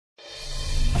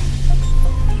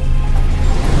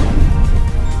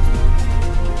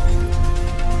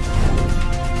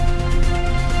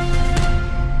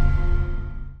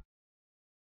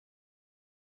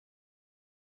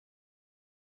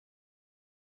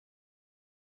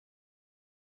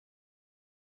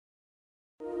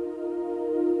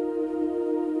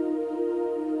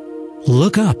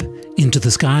Look up into the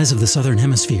skies of the southern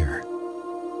hemisphere,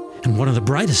 and one of the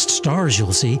brightest stars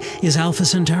you'll see is Alpha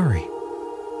Centauri.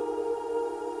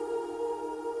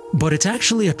 But it's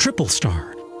actually a triple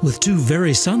star, with two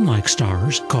very sun-like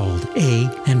stars called A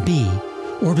and B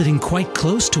orbiting quite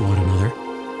close to one another,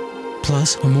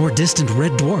 plus a more distant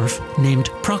red dwarf named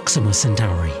Proxima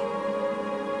Centauri.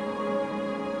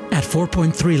 At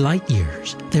 4.3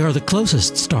 light-years, they are the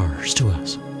closest stars to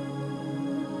us.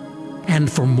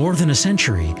 And for more than a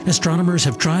century, astronomers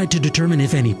have tried to determine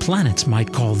if any planets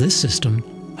might call this system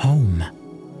home.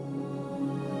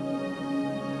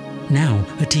 Now,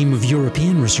 a team of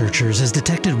European researchers has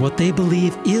detected what they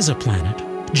believe is a planet,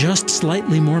 just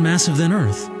slightly more massive than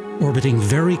Earth, orbiting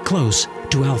very close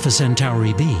to Alpha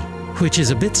Centauri b, which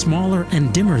is a bit smaller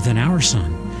and dimmer than our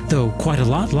Sun, though quite a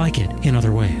lot like it in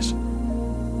other ways.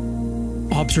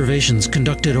 Observations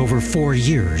conducted over 4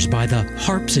 years by the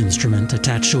HARPS instrument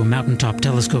attached to a mountaintop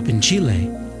telescope in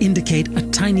Chile indicate a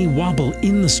tiny wobble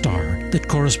in the star that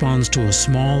corresponds to a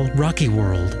small, rocky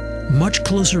world much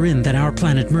closer in than our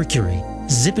planet Mercury,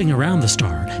 zipping around the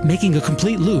star, making a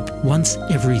complete loop once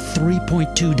every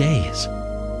 3.2 days.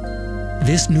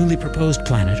 This newly proposed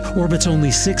planet orbits only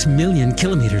 6 million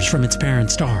kilometers from its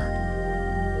parent star.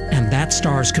 And that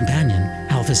star's companion,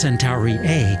 Alpha Centauri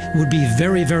A, would be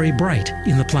very, very bright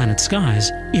in the planet's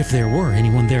skies if there were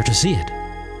anyone there to see it.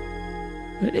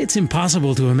 But it's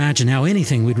impossible to imagine how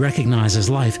anything we'd recognize as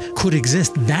life could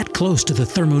exist that close to the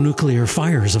thermonuclear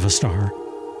fires of a star.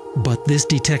 But this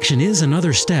detection is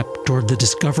another step toward the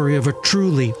discovery of a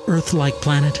truly Earth-like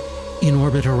planet in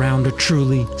orbit around a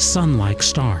truly Sun-like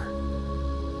star.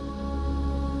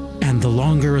 And the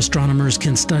longer astronomers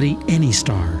can study any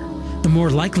star, the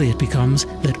more likely it becomes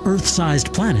that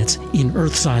Earth-sized planets in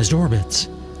Earth-sized orbits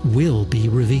will be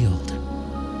revealed.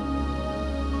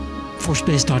 For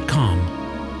Space.com,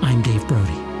 I'm Dave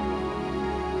Brody.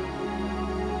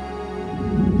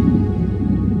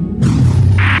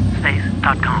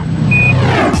 Space.com